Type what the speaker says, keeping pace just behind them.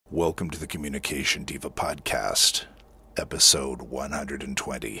Welcome to the Communication Diva Podcast, episode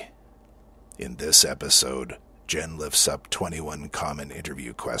 120. In this episode, Jenn lifts up 21 common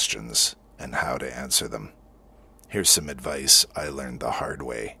interview questions and how to answer them. Here's some advice I learned the hard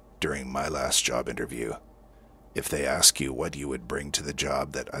way during my last job interview. If they ask you what you would bring to the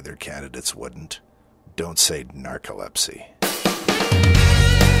job that other candidates wouldn't, don't say narcolepsy.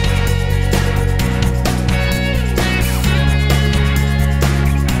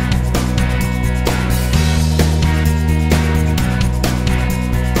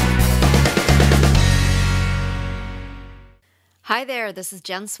 Hi there, this is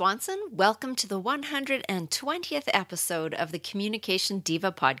Jenn Swanson. Welcome to the 120th episode of the Communication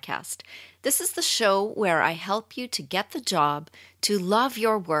Diva Podcast. This is the show where I help you to get the job, to love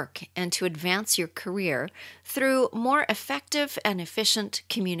your work, and to advance your career through more effective and efficient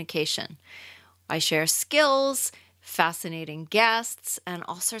communication. I share skills, fascinating guests, and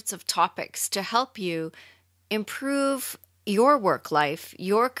all sorts of topics to help you improve your work life,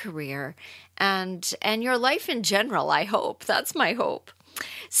 your career, and your life in general, I hope. That's my hope.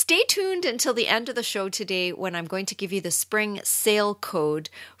 Stay tuned until the end of the show today when I'm going to give you the spring sale code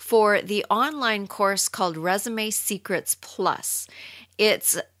for the online course called Resume Secrets Plus.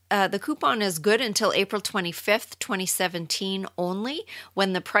 The coupon is good until April 25th, 2017 only,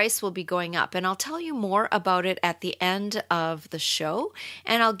 when the price will be going up. And I'll tell you more about it at the end of the show.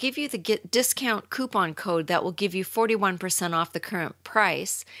 And I'll give you the discount coupon code that will give you 41% off the current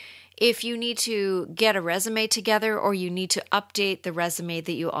price if you need to get a resume together or you need to update the resume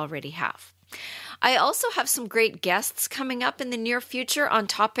that you already have. I also have some great guests coming up in the near future on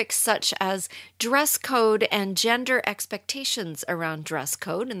topics such as dress code and gender expectations around dress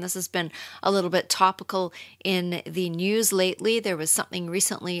code. And this has been a little bit topical in the news lately. There was something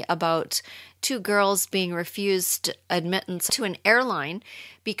recently about two girls being refused admittance to an airline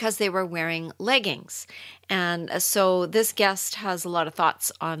because they were wearing leggings. And so this guest has a lot of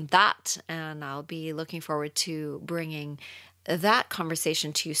thoughts on that, and I'll be looking forward to bringing that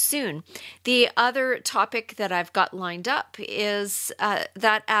conversation to you soon. The other topic that I've got lined up is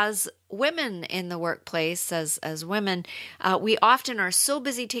that as women in the workplace, as women, we often are so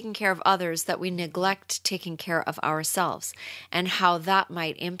busy taking care of others that we neglect taking care of ourselves, and how that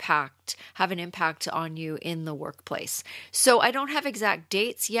might have an impact on you in the workplace. So I don't have exact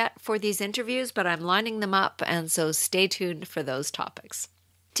dates yet for these interviews, but I'm lining them up, and so stay tuned for those topics.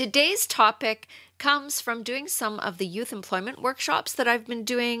 Today's topic comes from doing some of the youth employment workshops that I've been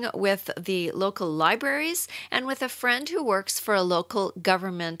doing with the local libraries and with a friend who works for a local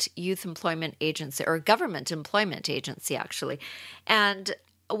government youth employment agency, or government employment agency, actually. And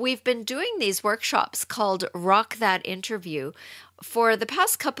we've been doing these workshops called Rock That Interview for the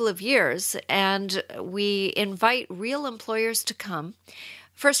past couple of years, and we invite real employers to come.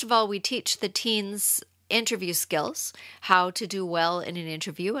 First of all, we teach the teens interview skills, how to do well in an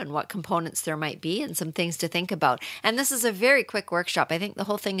interview and what components there might be and some things to think about. And this is a very quick workshop. I think the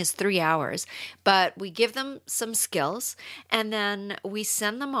whole thing is 3 hours, but we give them some skills and then we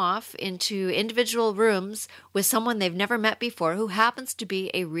send them off into individual rooms with someone they've never met before who happens to be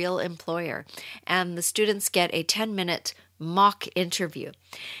a real employer. And the students get a 10-minute mock interview.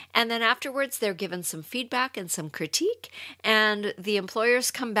 And then afterwards, they're given some feedback and some critique, and the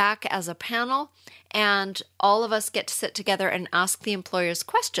employers come back as a panel, and all of us get to sit together and ask the employers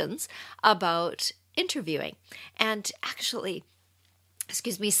questions about interviewing. And actually,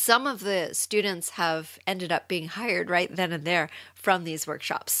 some of the students have ended up being hired right then and there from these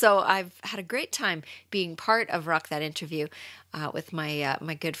workshops. So I've had a great time being part of Rock That Interview with my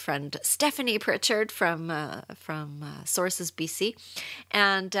good friend Stephanie Pritchard from Sources BC,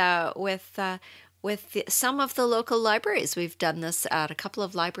 and with some of the local libraries. We've done this at a couple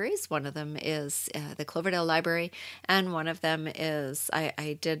of libraries. One of them is the Cloverdale Library, and one of them is,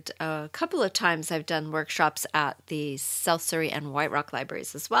 I did a couple of times, I've done workshops at the South Surrey and White Rock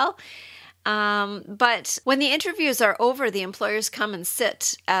libraries as well. But when the interviews are over, the employers come and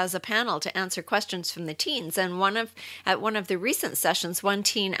sit as a panel to answer questions from the teens. And at one of the recent sessions, one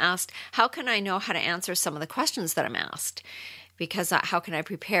teen asked, "How can I know how to answer some of the questions that I'm asked? Because how can I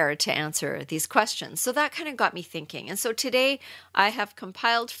prepare to answer these questions?" So that kind of got me thinking. And so today I have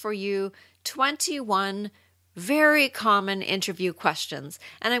compiled for you 21 very common interview questions,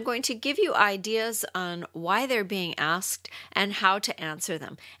 and I'm going to give you ideas on why they're being asked and how to answer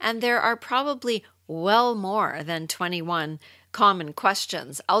them. And there are probably well more than 21 common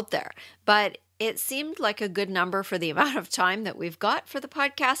questions out there, but it seemed like a good number for the amount of time that we've got for the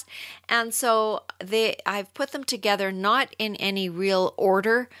podcast. And so I've put them together not in any real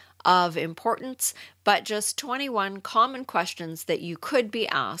order of importance, but just 21 common questions that you could be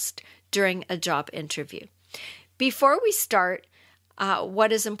asked during a job interview. Before we start,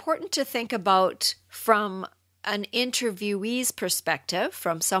 what is important to think about from an interviewee's perspective,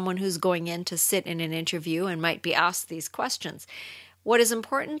 from someone who's going in to sit in an interview and might be asked these questions, what is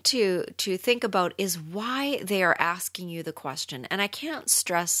important to think about is why they are asking you the question. And I can't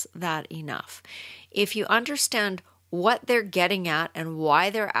stress that enough. If you understand what they're getting at and why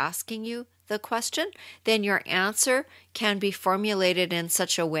they're asking you the question, then your answer can be formulated in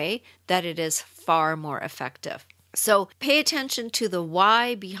such a way that it is far more effective. So pay attention to the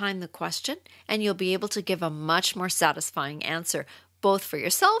why behind the question, and you'll be able to give a much more satisfying answer, both for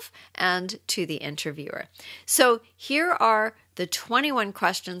yourself and to the interviewer. So here are the 21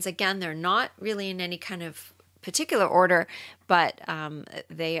 questions. Again, they're not really in any kind of particular order, but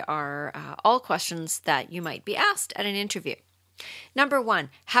they are all questions that you might be asked at an interview. Number 1,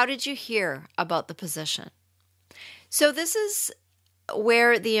 how did you hear about the position? So this is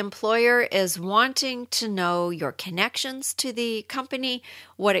where the employer is wanting to know your connections to the company,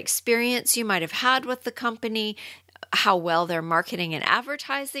 what experience you might have had with the company, how well their marketing and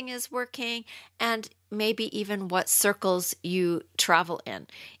advertising is working, and maybe even what circles you travel in.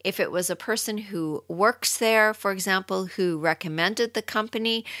 If it was a person who works there, for example, who recommended the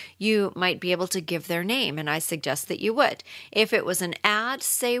company, you might be able to give their name, and I suggest that you would. If it was an ad,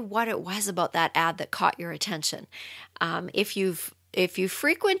 say what it was about that ad that caught your attention. If you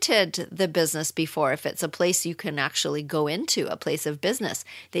frequented the business before, if it's a place you can actually go into, a place of business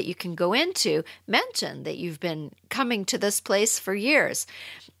that you can go into, mention that you've been coming to this place for years.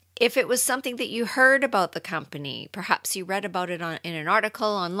 If it was something that you heard about the company, perhaps you read about it in an article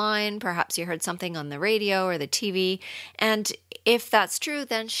online, perhaps you heard something on the radio or the TV, and if that's true,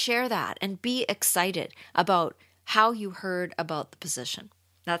 then share that and be excited about how you heard about the position.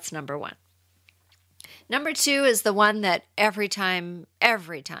 That's number 1. Number 2 is the one that every time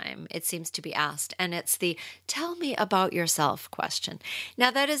it seems to be asked, and it's the tell me about yourself question.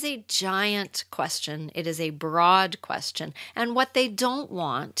 Now that is a giant question. It is a broad question. And what they don't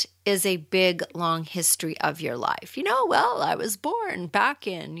want is a big, long history of your life. Well, I was born back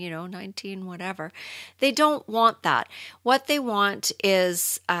in, 19 whatever. They don't want that. What they want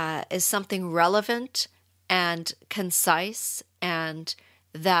is something relevant and concise, and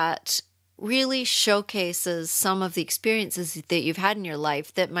that really showcases some of the experiences that you've had in your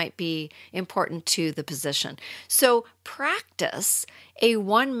life that might be important to the position. So practice a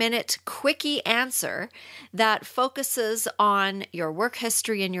 1-minute quickie answer that focuses on your work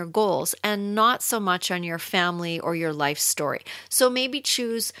history and your goals, and not so much on your family or your life story. So maybe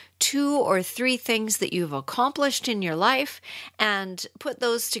choose 2 or 3 things that you've accomplished in your life and put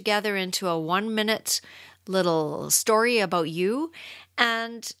those together into a 1-minute little story about you,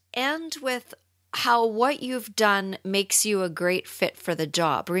 and end with how what you've done makes you a great fit for the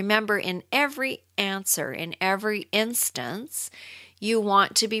job. Remember, in every answer, in every instance, you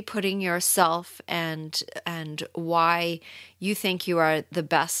want to be putting yourself and why you think you are the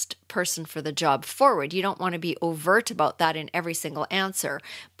best person for the job forward. You don't want to be overt about that in every single answer.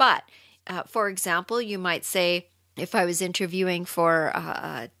 But, for example, you might say, if I was interviewing for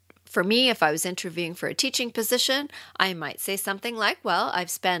me, if I was interviewing for a teaching position, I might say something like, well, I've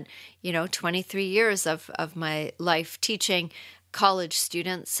spent, 23 years of my life teaching college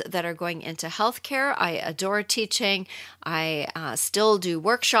students that are going into healthcare. I adore teaching. I still do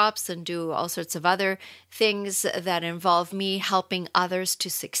workshops and do all sorts of other things that involve me helping others to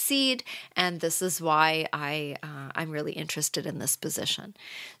succeed. And this is why I'm really interested in this position.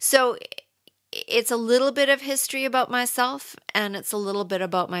 So it's a little bit of history about myself, and it's a little bit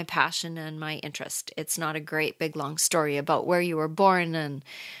about my passion and my interest. It's not a great big long story about where you were born and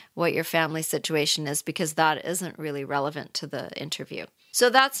what your family situation is, because that isn't really relevant to the interview. So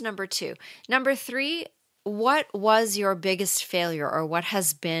that's number 2. Number 3, what was your biggest failure, or what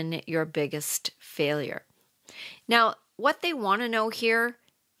has been your biggest failure? Now, what they want to know here,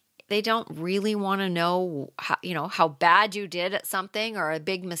 they don't really want to know how bad you did at something or a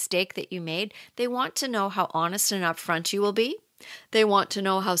big mistake that you made. They want to know how honest and upfront you will be. They want to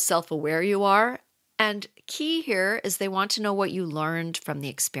know how self-aware you are. And key here is they want to know what you learned from the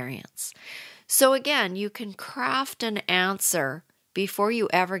experience. So again, you can craft an answer before you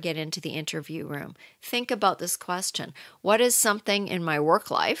ever get into the interview room. Think about this question. What is something in my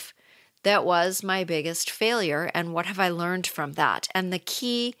work life that was my biggest failure, and what have I learned from that? And the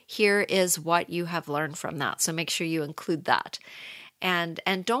key here is what you have learned from that. So make sure you include that. And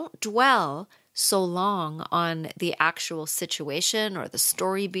don't dwell so long on the actual situation or the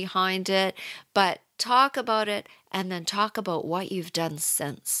story behind it, but talk about it and then talk about what you've done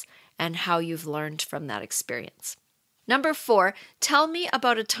since and how you've learned from that experience. Number 4, tell me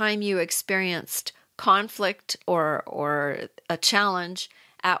about a time you experienced conflict or a challenge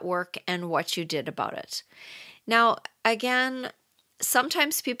at work and what you did about it. Now, again,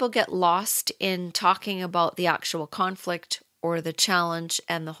 sometimes people get lost in talking about the actual conflict or the challenge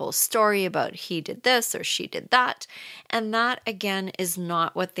and the whole story about he did this or she did that. And that, again, is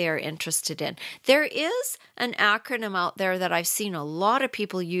not what they're interested in. There is an acronym out there that I've seen a lot of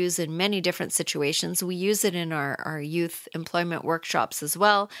people use in many different situations. We use it in our youth employment workshops as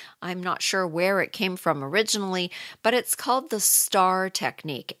well. I'm not sure where it came from originally, but it's called the STAR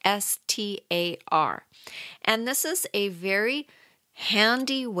technique, STAR. And this is a very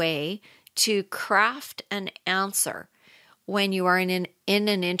handy way to craft an answer when you are in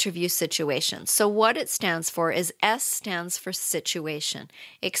an interview situation. So what it stands for is S stands for situation.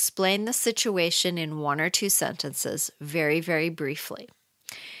 Explain the situation in 1 or 2 sentences, very, very briefly,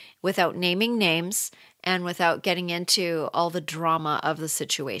 without naming names and without getting into all the drama of the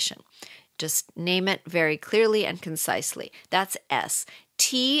situation. Just name it very clearly and concisely. That's S.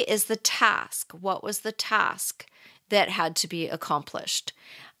 T is the task. What was the task that had to be accomplished?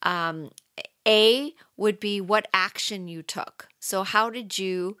 A would be what action you took. So how did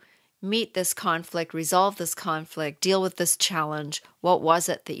you meet this conflict, resolve this conflict, deal with this challenge? What was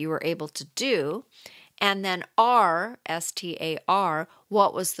it that you were able to do? And then R, STAR,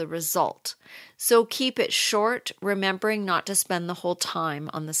 what was the result? So keep it short, remembering not to spend the whole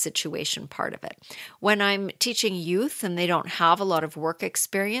time on the situation part of it. When I'm teaching youth and they don't have a lot of work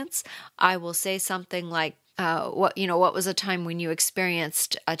experience, I will say something like, what was a time when you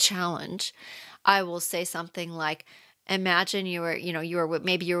experienced a challenge? I will say something like, imagine you were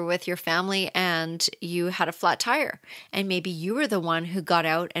with your family and you had a flat tire, and maybe you were the one who got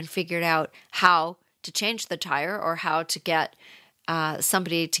out and figured out how to change the tire or how to get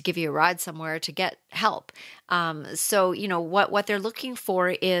somebody to give you a ride somewhere to get help. So what they're looking for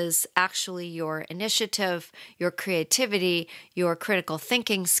is actually your initiative, your creativity, your critical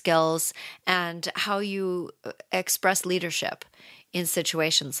thinking skills, and how you express leadership in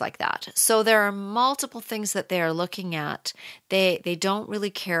situations like that. So there are multiple things that they are looking at. They don't really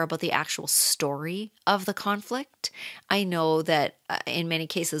care about the actual story of the conflict. I know that in many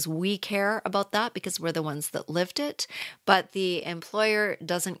cases we care about that because we're the ones that lived it, but the employer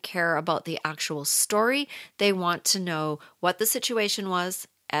doesn't care about the actual story. They want to know what the situation was,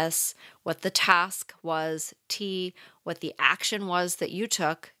 S, what the task was, T, what the action was that you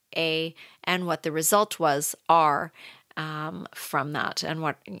took, A, and what the result was, R, from that.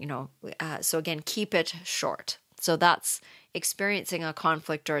 And so again, keep it short. So that's experiencing a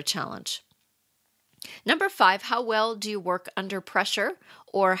conflict or a challenge. Number 5, how well do you work under pressure,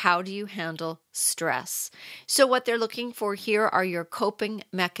 or how do you handle stress? So what they're looking for here are your coping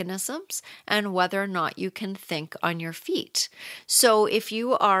mechanisms and whether or not you can think on your feet. So if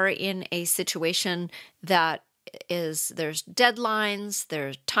you are in a situation that there's deadlines,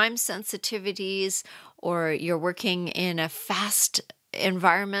 there's time sensitivities, or you're working in a fast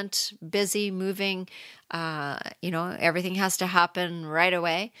environment, busy, moving, everything has to happen right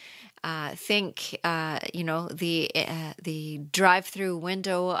away. Think, the drive-through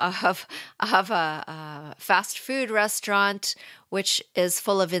window of a fast food restaurant, which is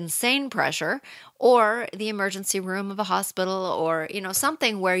full of insane pressure, or the emergency room of a hospital, or,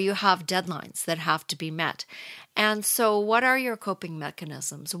 something where you have deadlines that have to be met. And so what are your coping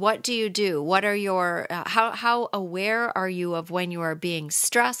mechanisms? What do you do? What are your, how aware are you of when you are being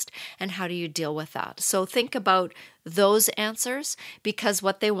stressed, and how do you deal with that? So think about those answers, because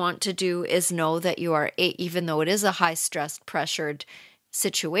what they want to do is know that you are, even though it is a high stressed, pressured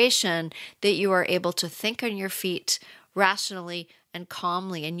situation, that you are able to think on your feet rationally and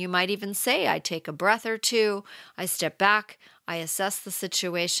calmly. And you might even say, I take a breath or two, I step back, I assess the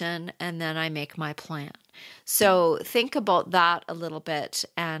situation, and then I make my plan. So think about that a little bit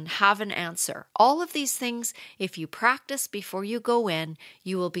and have an answer. All of these things, if you practice before you go in,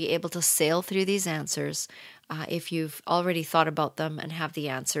 you will be able to sail through these answers if you've already thought about them and have the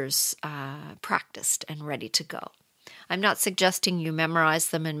answers practiced and ready to go. I'm not suggesting you memorize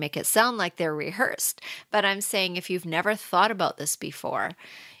them and make it sound like they're rehearsed, but I'm saying if you've never thought about this before,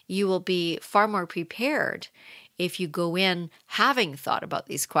 you will be far more prepared if you go in having thought about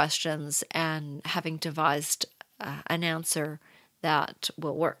these questions and having devised an answer that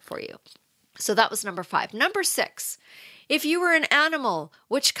will work for you. So that was number 5. Number 6, if you were an animal,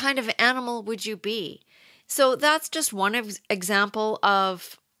 which kind of animal would you be? So that's just one example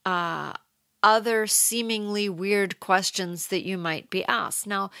of other seemingly weird questions that you might be asked.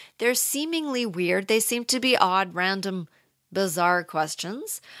 Now, they're seemingly weird. They seem to be odd, random, bizarre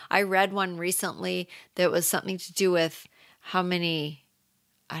questions. I read one recently that was something to do with how many,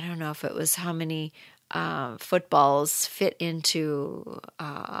 I don't know if it was how many footballs fit into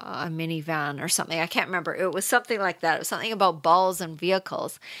a minivan or something. I can't remember. It was something like that. It was something about balls and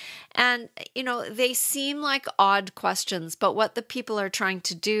vehicles. And, they seem like odd questions, but what the people are trying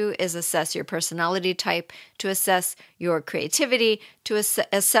to do is assess your personality type, to assess your creativity, to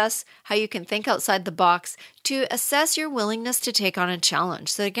assess how you can think outside the box, to assess your willingness to take on a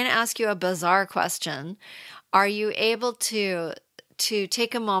challenge. So they're going to ask you a bizarre question. Are you able to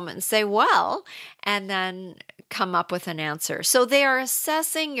take a moment and say, well, and then come up with an answer. So they are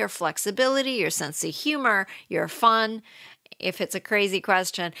assessing your flexibility, your sense of humor, your fun, if it's a crazy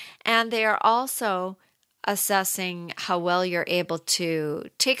question. And they are also assessing how well you're able to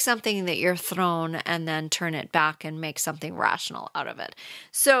take something that you're thrown and then turn it back and make something rational out of it.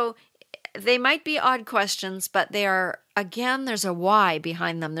 So they might be odd questions, but they are, again, there's a why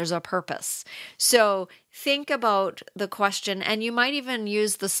behind them. There's a purpose. So think about the question, and you might even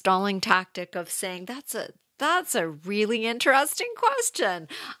use the stalling tactic of saying, that's a really interesting question.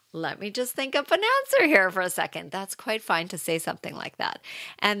 Let me just think up an answer here for a second. That's quite fine to say something like that.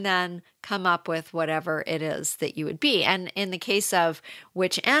 And then come up with whatever it is that you would be. And in the case of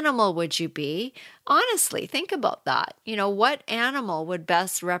which animal would you be, honestly, think about that. What animal would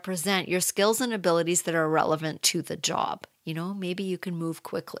best represent your skills and abilities that are relevant to the job? Maybe you can move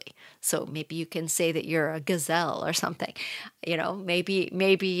quickly. So maybe you can say that you're a gazelle or something. Maybe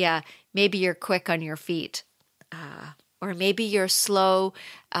you're quick on your feet. Or maybe you're slow,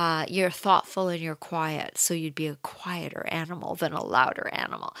 you're thoughtful, and you're quiet. So you'd be a quieter animal than a louder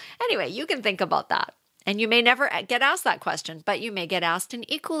animal. Anyway, you can think about that. And you may never get asked that question, but you may get asked an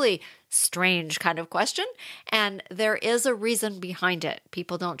equally strange kind of question. And there is a reason behind it.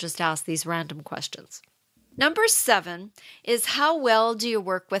 People don't just ask these random questions. Number 7 is, how well do you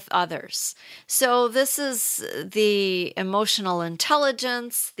work with others? So this is the emotional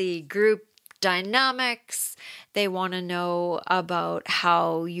intelligence, the group dynamics. They want to know about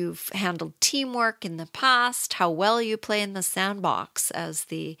how you've handled teamwork in the past, how well you play in the sandbox, as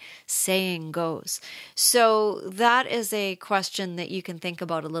the saying goes. So that is a question that you can think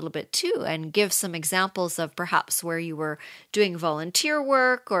about a little bit too, and give some examples of perhaps where you were doing volunteer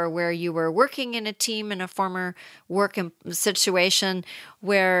work, or where you were working in a team in a former work situation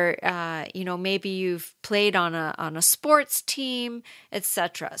where, maybe you've played on a sports team,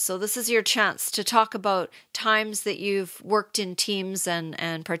 etc. So this is your chance to talk about times that you've worked in teams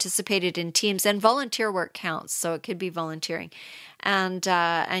and participated in teams, and volunteer work counts. So it could be volunteering. And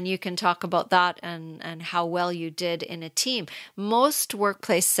you can talk about that and how well you did in a team. Most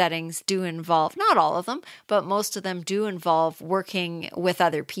workplace settings do involve, not all of them, but most of them do involve working with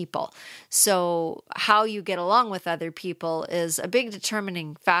other people. So how you get along with other people is a big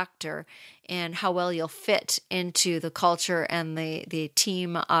determining factor in how well you'll fit into the culture and the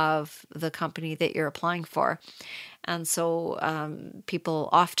team of the company that you're applying for. And so people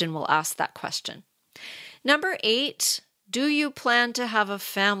often will ask that question. Number 8, do you plan to have a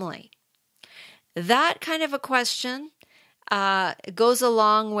family? That kind of a question goes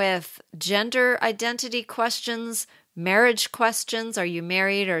along with gender identity questions, marriage questions, are you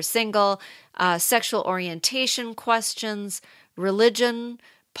married or single, sexual orientation questions, religion,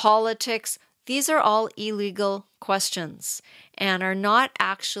 politics. These are all illegal questions and are not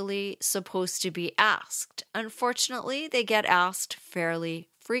actually supposed to be asked. Unfortunately, they get asked fairly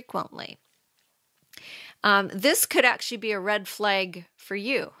frequently. This could actually be a red flag for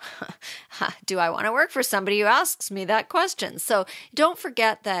you. Do I want to work for somebody who asks me that question? So don't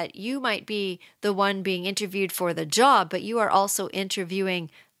forget that you might be the one being interviewed for the job, but you are also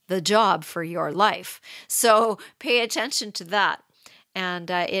interviewing the job for your life. So pay attention to that. And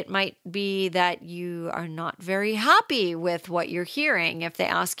it might be that you are not very happy with what you're hearing if they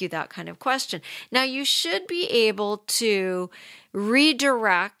ask you that kind of question. Now, you should be able to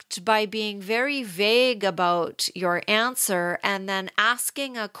redirect by being very vague about your answer and then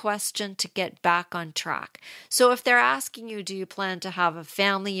asking a question to get back on track. So if they're asking you, do you plan to have a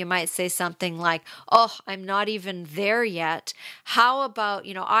family? You might say something like, oh, I'm not even there yet. How about,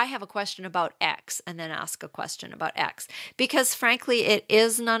 I have a question about X, and then ask a question about X. Because frankly, it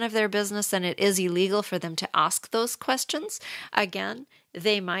is none of their business and it is illegal for them to ask those questions. Again,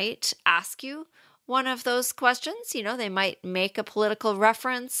 they might ask you one of those questions. They might make a political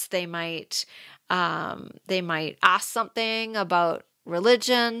reference. They might ask something about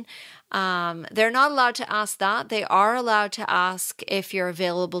religion. They're not allowed to ask that. They are allowed to ask if you're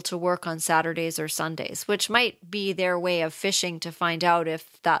available to work on Saturdays or Sundays, which might be their way of fishing to find out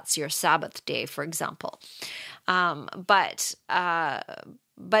if that's your Sabbath day, for example.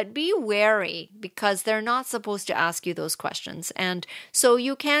 But be wary, because they're not supposed to ask you those questions. And so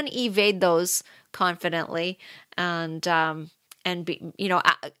you can evade those confidently, and be,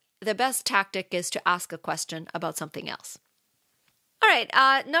 the best tactic is to ask a question about something else. All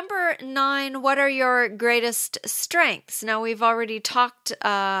right, number 9, what are your greatest strengths? Now, we've already talked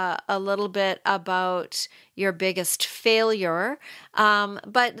a little bit about your biggest failure,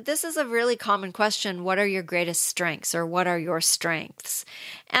 but this is a really common question. What are your greatest strengths, or what are your strengths?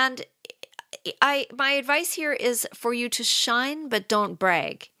 And my advice here is for you to shine, but don't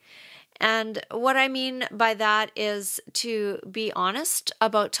brag. And what I mean by that is to be honest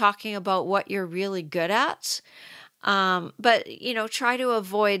about talking about what you're really good at. But, try to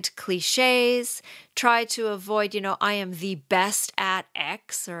avoid cliches, try to avoid, I am the best at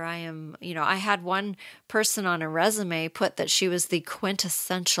X, or I am, I had one person on a resume put that she was the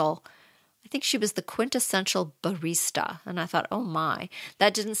quintessential barista. And I thought, oh my,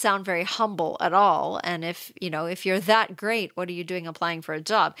 that didn't sound very humble at all. And if you're that great, what are you doing applying for a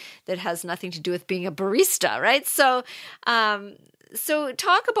job that has nothing to do with being a barista, right? So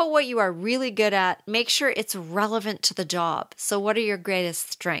talk about what you are really good at. Make sure it's relevant to the job. So what are your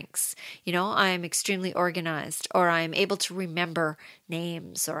greatest strengths? I'm extremely organized, or I'm able to remember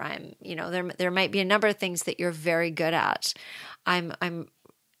names, or I'm, there might be a number of things that you're very good at. I'm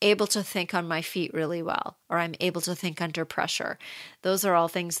able to think on my feet really well, or I'm able to think under pressure. Those are all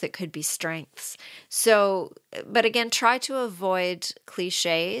things that could be strengths. So, but again, try to avoid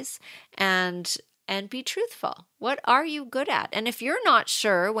cliches and be truthful. What are you good at? And if you're not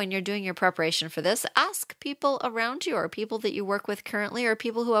sure when you're doing your preparation for this, ask people around you, or people that you work with currently, or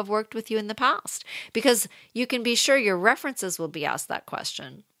people who have worked with you in the past, because you can be sure your references will be asked that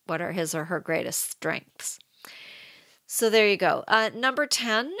question. What are his or her greatest strengths? So there you go. Number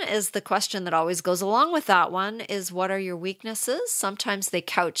 10 is the question that always goes along with that one, is what are your weaknesses? Sometimes they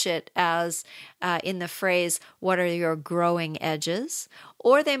couch it as in the phrase, what are your growing edges?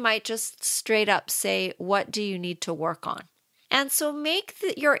 Or they might just straight up say, what do you need to work on? And so make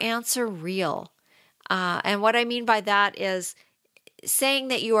your answer real. And what I mean by that is saying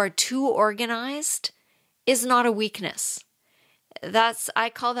that you are too organized is not a weakness. I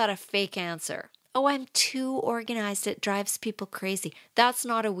call that a fake answer. Oh, I'm too organized. It drives people crazy. That's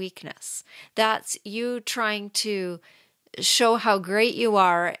not a weakness. That's you trying to show how great you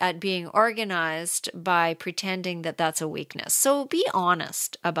are at being organized by pretending that that's a weakness. So be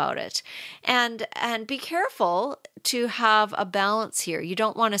honest about it, and be careful to have a balance here. You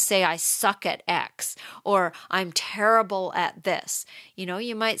don't want to say I suck at X, or I'm terrible at this.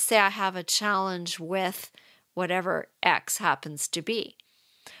 You might say I have a challenge with whatever X happens to be.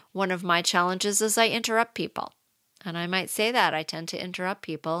 One of my challenges is I interrupt people. And I might say that I tend to interrupt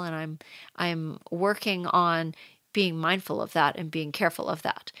people, and I'm working on being mindful of that and being careful of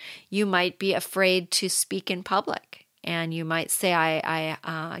that. You might be afraid to speak in public, and you might say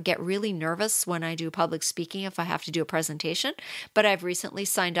I get really nervous when I do public speaking if I have to do a presentation, but I've recently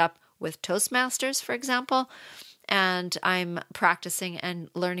signed up with Toastmasters, for example, and I'm practicing and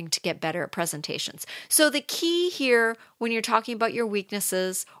learning to get better at presentations. So the key here when you're talking about your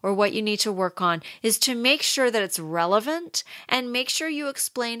weaknesses or what you need to work on is to make sure that it's relevant, and make sure you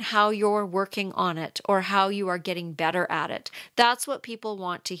explain how you're working on it or how you are getting better at it. That's what people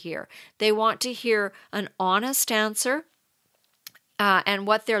want to hear. They want to hear an honest answer. And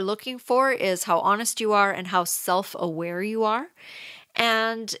what they're looking for is how honest you are and how self-aware you are.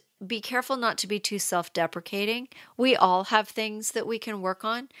 And be careful not to be too self-deprecating. We all have things that we can work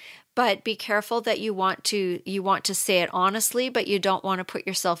on, but be careful that you want to say it honestly, but you don't want to put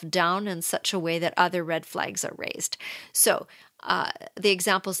yourself down in such a way that other red flags are raised. So the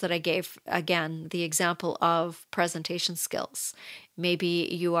examples that I gave, again, the example of presentation skills. Maybe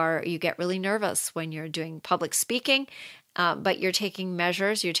you get really nervous when you're doing public speaking, but you're taking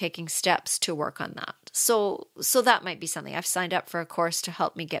measures, you're taking steps to work on that. So that might be something. I've signed up for a course to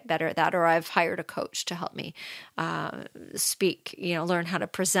help me get better at that, or I've hired a coach to help me speak, learn how to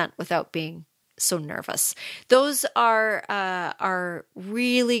present without being so nervous. Those are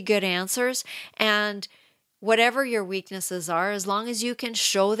really good answers. And whatever your weaknesses are, as long as you can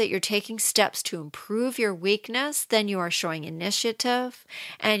show that you're taking steps to improve your weakness, then you are showing initiative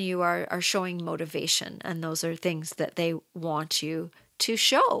and you are showing motivation. And those are things that they want you to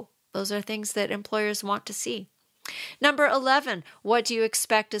show. Those are things that employers want to see. Number 11, what do you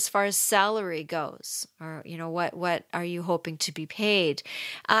expect as far as salary goes? Or, what are you hoping to be paid?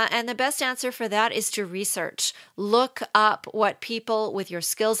 And the best answer for that is to research. Look up what people with your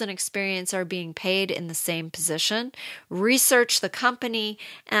skills and experience are being paid in the same position. Research the company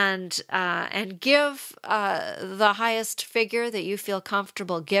and give the highest figure that you feel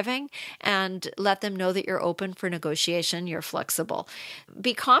comfortable giving, and let them know that you're open for negotiation, you're flexible.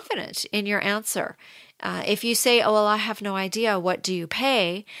 Be confident in your answer. If you say, oh, well, I have no idea, what do you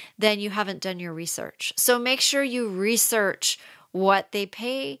pay? Then you haven't done your research. So make sure you research what they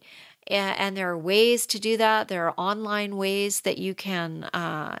pay. And there are ways to do that. There are online ways that you can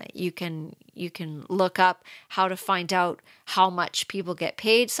look up how to find out how much people get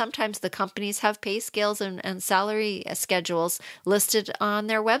paid. Sometimes the companies have pay scales and salary schedules listed on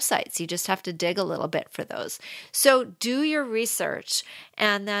their websites. You just have to dig a little bit for those. So do your research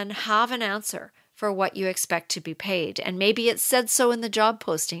and then have an answer for what you expect to be paid. And maybe it said so in the job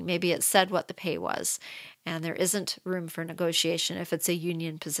posting. Maybe it said what the pay was. And there isn't room for negotiation if it's a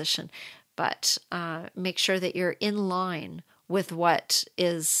union position. But make sure that you're in line with what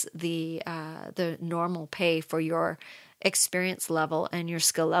is the normal pay for your experience level and your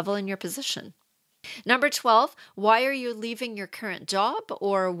skill level and your position. Number 12, why are you leaving your current job,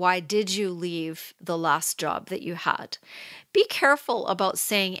 or why did you leave the last job that you had? Be careful about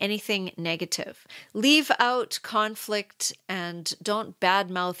saying anything negative. Leave out conflict and don't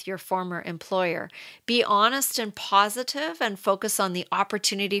badmouth your former employer. Be honest and positive and focus on the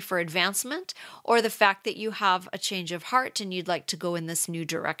opportunity for advancement or the fact that you have a change of heart and you'd like to go in this new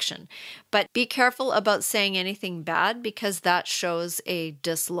direction. But be careful about saying anything bad, because that shows a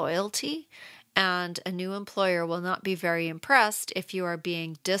disloyalty. And a new employer will not be very impressed if you are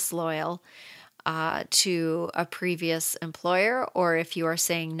being disloyal to a previous employer, or if you are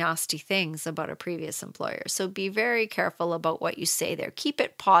saying nasty things about a previous employer. So be very careful about what you say there. Keep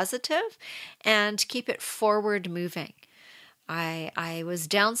it positive and keep it forward moving. I was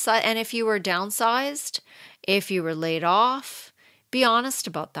downsized, and if you were downsized, if you were laid off, be honest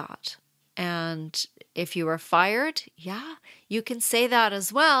about that. And if you were fired, you can say that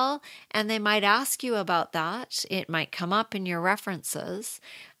as well. And they might ask you about that. It might come up in your references.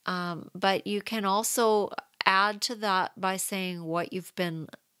 But you can also add to that by saying what you've been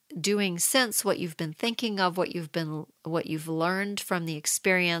doing since, what you've been thinking of, what you've learned from the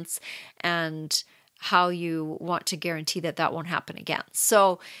experience, and how you want to guarantee that that won't happen again.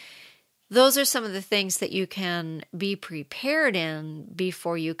 So those are some of the things that you can be prepared in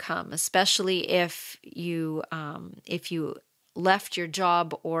before you come, especially if you left your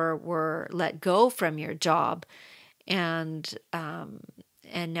job or were let go from your job, and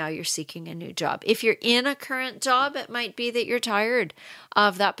now you're seeking a new job. If you're in a current job, it might be that you're tired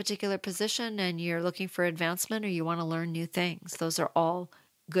of that particular position and you're looking for advancement, or you want to learn new things. Those are all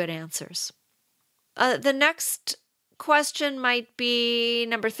good answers. The next question might be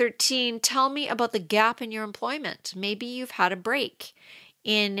number 13. Tell me about the gap in your employment. Maybe you've had a break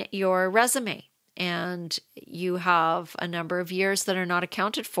in your resume and you have a number of years that are not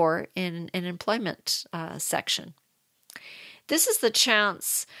accounted for in an employment section. This is the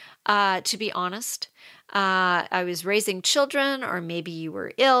chance to be honest. I was raising children, or maybe you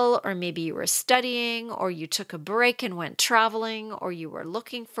were ill, or maybe you were studying, or you took a break and went traveling, or you were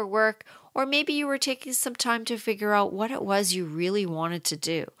looking for work, or maybe you were taking some time to figure out what it was you really wanted to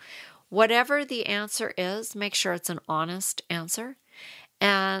do. Whatever the answer is, make sure it's an honest answer.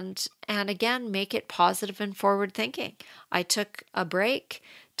 And again, make it positive and forward thinking. I took a break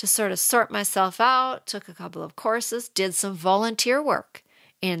to sort of sort myself out, took a couple of courses, did some volunteer work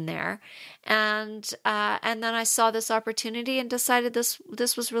in there, and then I saw this opportunity and decided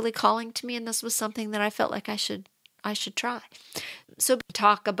this was really calling to me, and this was something that I felt like I should try. So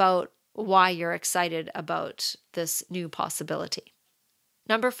talk about why you're excited about this new possibility.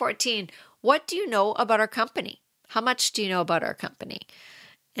 Number 14, what do you know about our company? How much do you know about our company?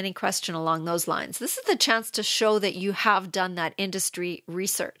 Any question along those lines? This is the chance to show that you have done that industry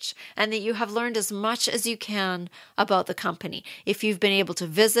research and that you have learned as much as you can about the company. If you've been able to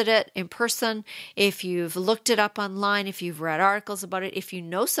visit it in person, if you've looked it up online, if you've read articles about it, if you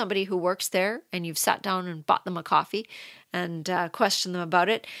know somebody who works there and you've sat down and bought them a coffee and questioned them about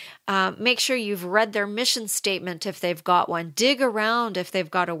it, make sure you've read their mission statement if they've got one. Dig around if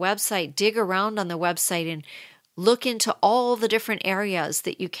they've got a website. Dig around on the website and look into all the different areas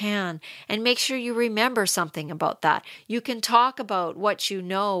that you can, and make sure you remember something about that. You can talk about what you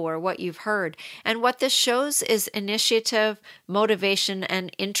know or what you've heard. And what this shows is initiative, motivation,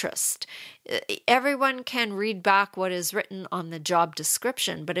 and interest. everyone can read back what is written on the job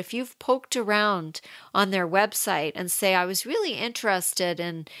description, but if you've poked around on their website and say, I was really interested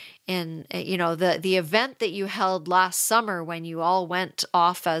in the event that you held last summer when you all went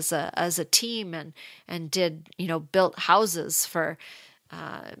off as a team and did, built houses for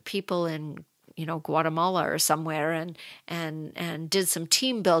people in Guatemala or somewhere, and did some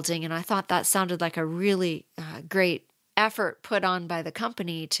team building, and I thought that sounded like a really great effort put on by the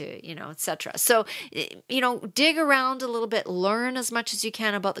company to, etc. So, dig around a little bit, learn as much as you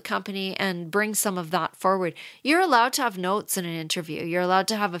can about the company and bring some of that forward. You're allowed to have notes in an interview. You're allowed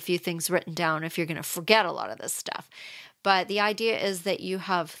to have a few things written down if you're going to forget a lot of this stuff. But the idea is that you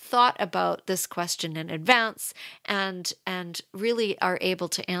have thought about this question in advance and really are able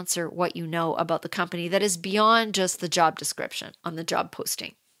to answer what you know about the company that is beyond just the job description on the job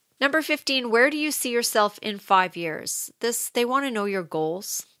posting. Number 15, where do you see yourself in 5 years? They want to know your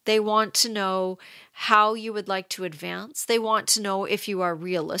goals. They want to know how you would like to advance. They want to know if you are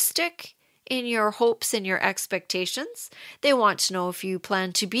realistic in your hopes and your expectations. They want to know if you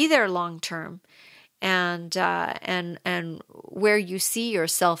plan to be there long term and where you see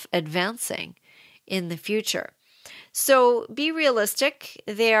yourself advancing in the future. So be realistic.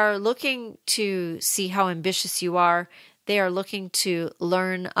 They are looking to see how ambitious you are. They are looking to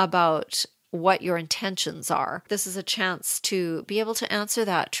learn about what your intentions are. This is a chance to be able to answer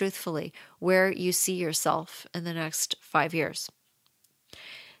that truthfully, where you see yourself in the next 5 years.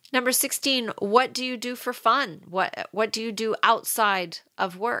 Number 16, what do you do for fun? What do you do outside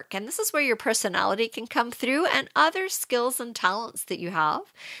of work? And this is where your personality can come through and other skills and talents that you have.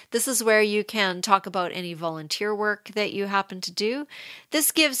 This is where you can talk about any volunteer work that you happen to do.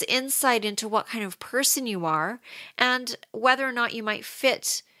 This gives insight into what kind of person you are and whether or not you might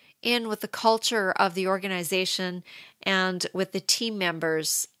fit in with the culture of the organization and with the team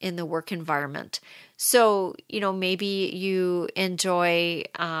members in the work environment. So, maybe you enjoy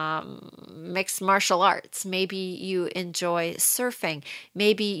mixed martial arts. Maybe you enjoy surfing.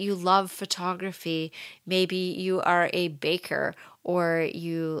 Maybe you love photography. Maybe you are a baker or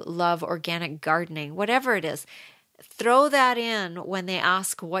you love organic gardening, whatever it is. Throw that in when they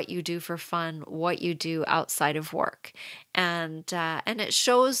ask what you do for fun, what you do outside of work. And it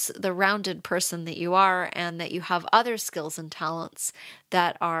shows the rounded person that you are and that you have other skills and talents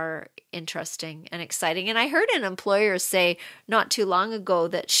that are interesting and exciting. And I heard an employer say not too long ago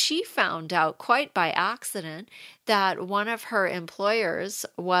that she found out quite by accident that one of her employers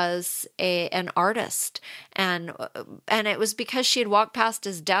was an artist. And it was because she had walked past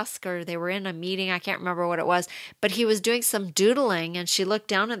his desk or they were in a meeting. I can't remember what it was, but he was doing some doodling and she looked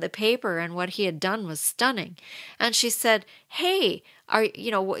down at the paper and what he had done was stunning. And she said, hey,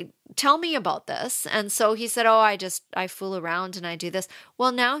 tell me about this. And so he said, I fool around and I do this.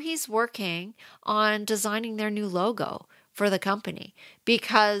 Well, now he's working on designing their new logo for the company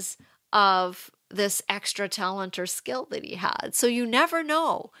because of this extra talent or skill that he had. So you never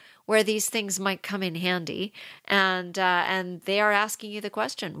know where these things might come in handy. And they are asking you the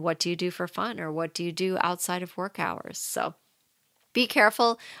question, what do you do for fun? Or what do you do outside of work hours? So be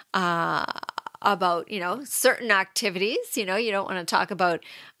careful about, certain activities. You don't want to talk about,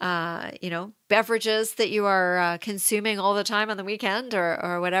 beverages that you are consuming all the time on the weekend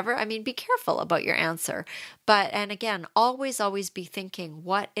or whatever. I mean, be careful about your answer. And again, always be thinking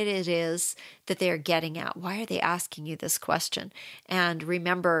what it is that they're getting at. Why are they asking you this question? And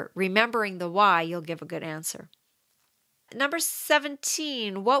remembering the why, you'll give a good answer. Number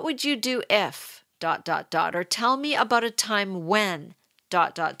 17, what would you do if ... or tell me about a time when ...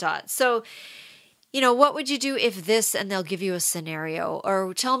 So, what would you do if this, and they'll give you a scenario,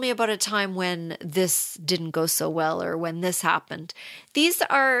 or tell me about a time when this didn't go so well, or when this happened. These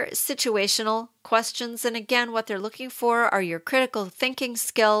are situational questions. And again, what they're looking for are your critical thinking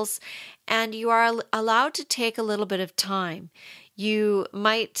skills, and you are allowed to take a little bit of time. You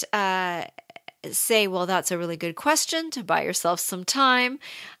might say, well, that's a really good question, to buy yourself some time.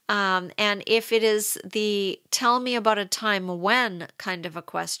 And if it is the tell me about a time when kind of a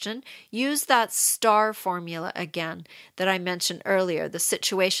question, use that STAR formula again that I mentioned earlier, the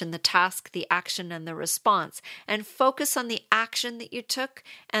situation, the task, the action, and the response, and focus on the action that you took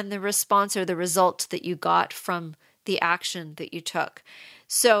and the response or the result that you got from the action that you took.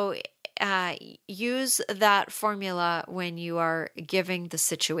 So use that formula when you are giving the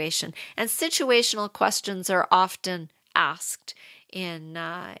situation. And situational questions are often asked in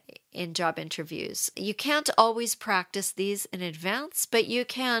job interviews. You can't always practice these in advance, but you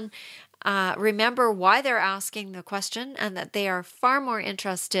can remember why they're asking the question and that they are far more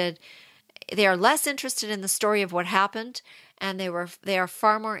interested. They are less interested in the story of what happened and they are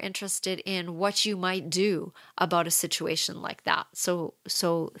far more interested in what you might do about a situation like that. So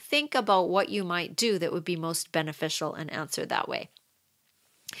think about what you might do that would be most beneficial and answer that way.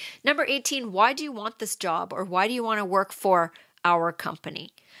 Number 18, why do you want this job, or why do you want to work for our company?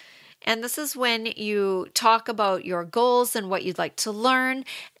 And this is when you talk about your goals and what you'd like to learn,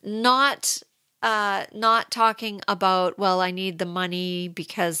 not talking about, well, I need the money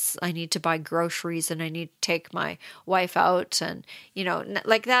because I need to buy groceries and I need to take my wife out, and,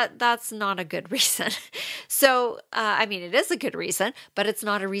 like that's not a good reason. So, it is a good reason, but it's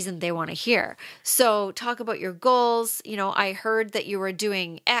not a reason they want to hear. So talk about your goals. I heard that you were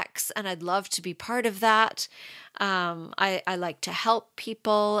doing X and I'd love to be part of that. I like to help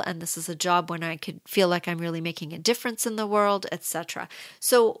people, and this is a job when I could feel like I'm really making a difference in the world, etc.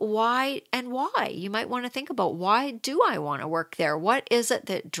 So why? You might want to think about, why do I want to work there? What is it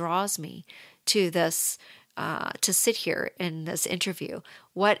that draws me to this, to sit here in this interview?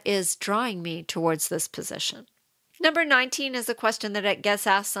 What is drawing me towards this position? Number 19 is a question that it gets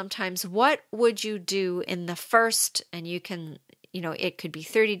asked sometimes. What would you do in the first, and you can, it could be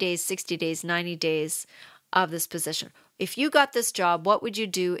 30 days, 60 days, 90 days of this position. If you got this job, what would you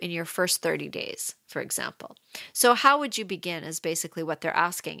do in your first 30 days, for example? So how would you begin is basically what they're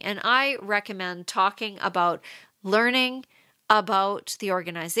asking. And I recommend talking about learning about the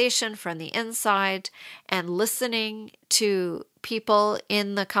organization from the inside and listening to people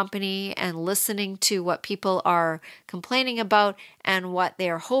in the company and listening to what people are complaining about and what they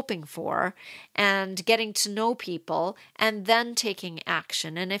are hoping for, and getting to know people and then taking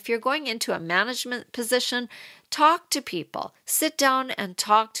action. And if you're going into a management position, talk to people. Sit down and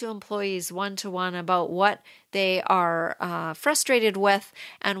talk to employees one-to-one about what they are frustrated with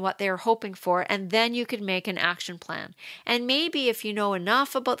and what they're hoping for, and then you could make an action plan. And maybe if you know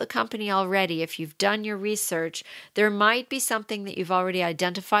enough about the company already, if you've done your research, there might be something that you've already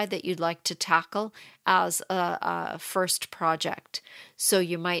identified that you'd like to tackle as a first project. So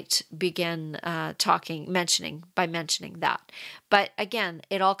you might begin mentioning that. But again,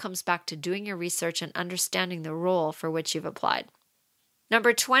 it all comes back to doing your research and understanding the role for which you've applied.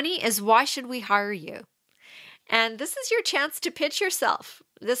 Number 20 is, why should we hire you? And this is your chance to pitch yourself.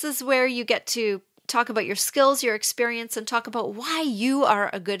 This is where you get to talk about your skills, your experience, and talk about why you are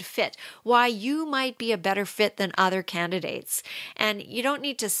a good fit, why you might be a better fit than other candidates. And you don't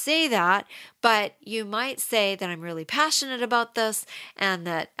need to say that, but you might say that I'm really passionate about this and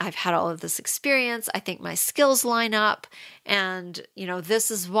that I've had all of this experience. I think my skills line up, and this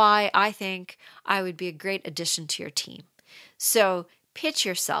is why I think I would be a great addition to your team. So pitch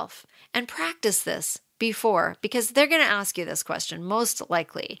yourself and practice this before, because they're going to ask you this question most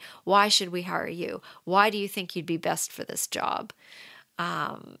likely. Why should we hire you? Why do you think you'd be best for this job?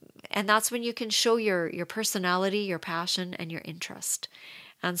 And that's when you can show your personality, your passion, and your interest.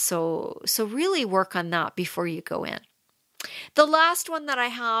 And so really work on that before you go in. The last one that I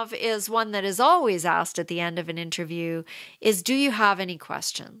have is one that is always asked at the end of an interview is, do you have any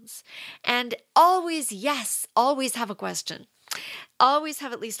questions? And always, yes, always have a question. Always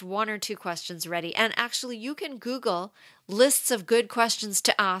have at least one or two questions ready. And actually, you can Google lists of good questions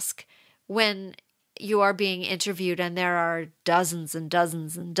to ask when you are being interviewed, and there are dozens and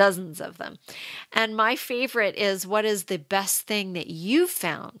dozens and dozens of them. And my favorite is, what is the best thing that you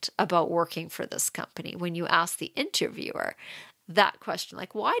found about working for this company? When you ask the interviewer that question,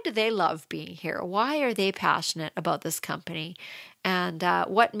 like, why do they love being here? Why are they passionate about this company? And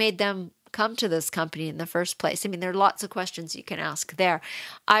what made them come to this company in the first place? There are lots of questions you can ask there.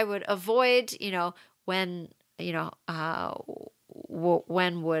 I would avoid, when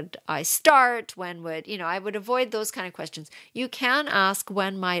would I start? I would avoid those kind of questions. You can ask,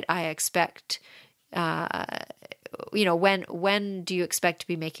 when might I expect, when do you expect to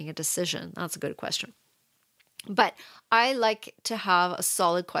be making a decision? That's a good question. But I like to have a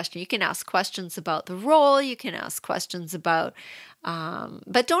solid question. You can ask questions about the role. You can ask questions about,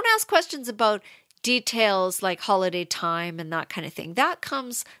 but don't ask questions about details like holiday time and that kind of thing. That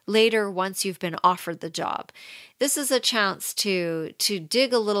comes later once you've been offered the job. This is a chance to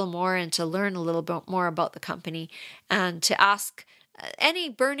dig a little more and to learn a little bit more about the company, and to ask any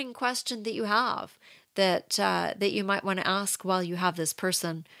burning question that you have that you might want to ask while you have this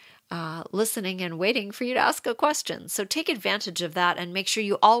person listening and waiting for you to ask a question. So take advantage of that and make sure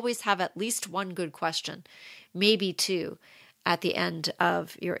you always have at least one good question, maybe two, at the end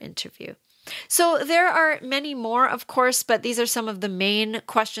of your interview. So there are many more, of course, but these are some of the main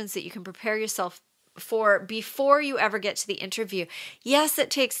questions that you can prepare yourself for before you ever get to the interview. Yes, it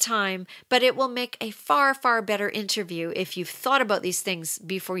takes time, but it will make a far, far better interview if you've thought about these things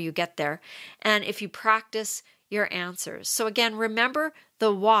before you get there. And if you practice your answers. So again, remember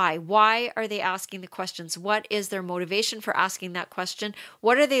the why. Why are they asking the questions? What is their motivation for asking that question?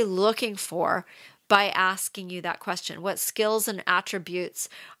 What are they looking for by asking you that question? What skills and attributes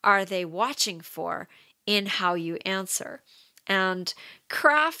are they watching for in how you answer? And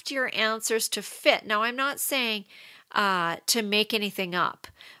craft your answers to fit. Now, I'm not saying to make anything up,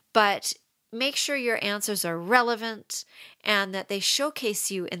 but make sure your answers are relevant and that they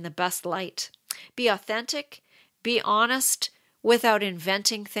showcase you in the best light. Be authentic, be honest without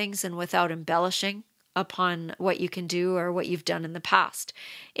inventing things and without embellishing upon what you can do or what you've done in the past.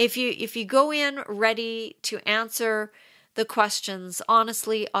 If you go in ready to answer the questions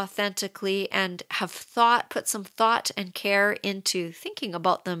honestly, authentically, and have put some thought and care into thinking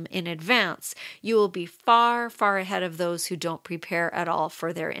about them in advance, you will be far, far ahead of those who don't prepare at all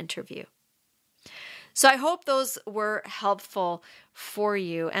for their interview. So I hope those were helpful for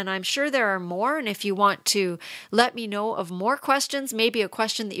you, and I'm sure there are more. And if you want to let me know of more questions, maybe a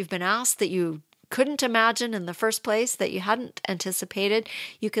question that you've been asked that you couldn't imagine in the first place, that you hadn't anticipated,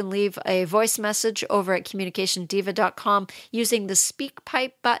 you can leave a voice message over at communicationdiva.com using the speak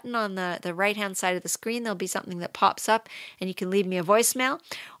pipe button on the right-hand side of the screen. There'll be something that pops up and you can leave me a voicemail,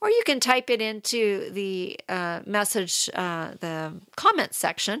 or you can type it into the message, the comment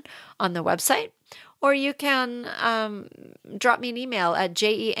section on the website, or you can drop me an email at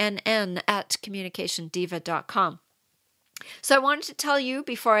jenn@communicationdiva.com. So I wanted to tell you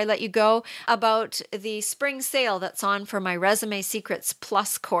before I let you go about the spring sale that's on for my Resume Secrets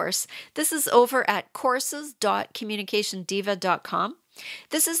Plus course. This is over at courses.communicationdiva.com.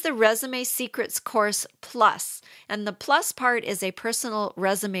 This is the Resume Secrets Course Plus, and the Plus part is a personal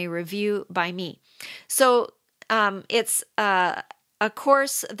resume review by me. So it's a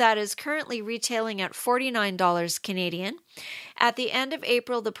course that is currently retailing at $49 Canadian. At the end of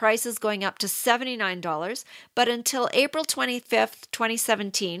April, the price is going up to $79, but until April 25th,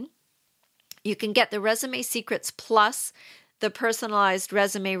 2017, you can get the Resume Secrets Plus, the personalized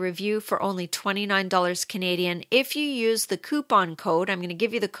resume review, for only $29 Canadian. If you use the coupon code, I'm going to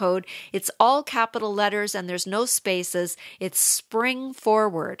give you the code. It's all capital letters and there's no spaces. It's Spring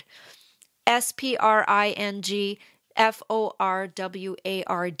Forward, SPRING FORWARD.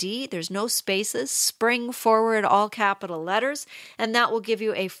 There's no spaces. Spring Forward, all capital letters, and that will give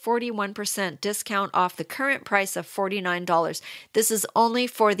you a 41% discount off the current price of $49. This is only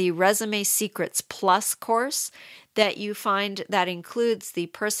for the Resume Secrets Plus course that you find that includes the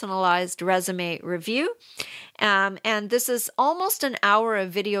personalized resume review. And this is almost an hour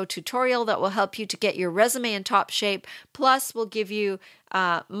of video tutorial that will help you to get your resume in top shape. Plus, we'll give you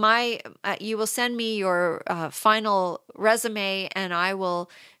you will send me your final resume, and I will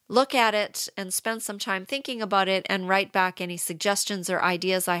look at it and spend some time thinking about it and write back any suggestions or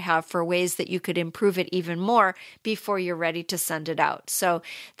ideas I have for ways that you could improve it even more before you're ready to send it out. So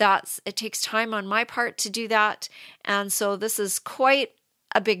it takes time on my part to do that. And so this is quite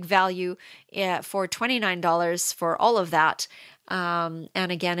a big value for $29 for all of that. And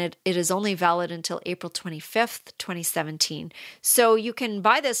again, it is only valid until April 25th, 2017. So you can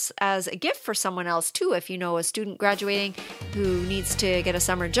buy this as a gift for someone else too. If you know a student graduating who needs to get a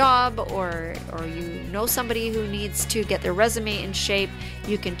summer job, or you know somebody who needs to get their resume in shape,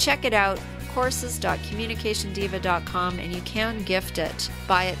 you can check it out, courses.communicationdiva.com, and you can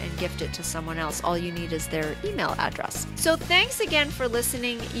buy it and gift it to someone else. All you need is their email address. So thanks again for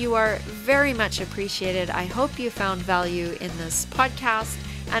listening. You are very much appreciated. I hope you found value in this podcast.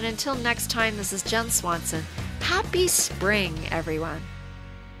 And until next time, this is Jenn Swanson. Happy spring, everyone.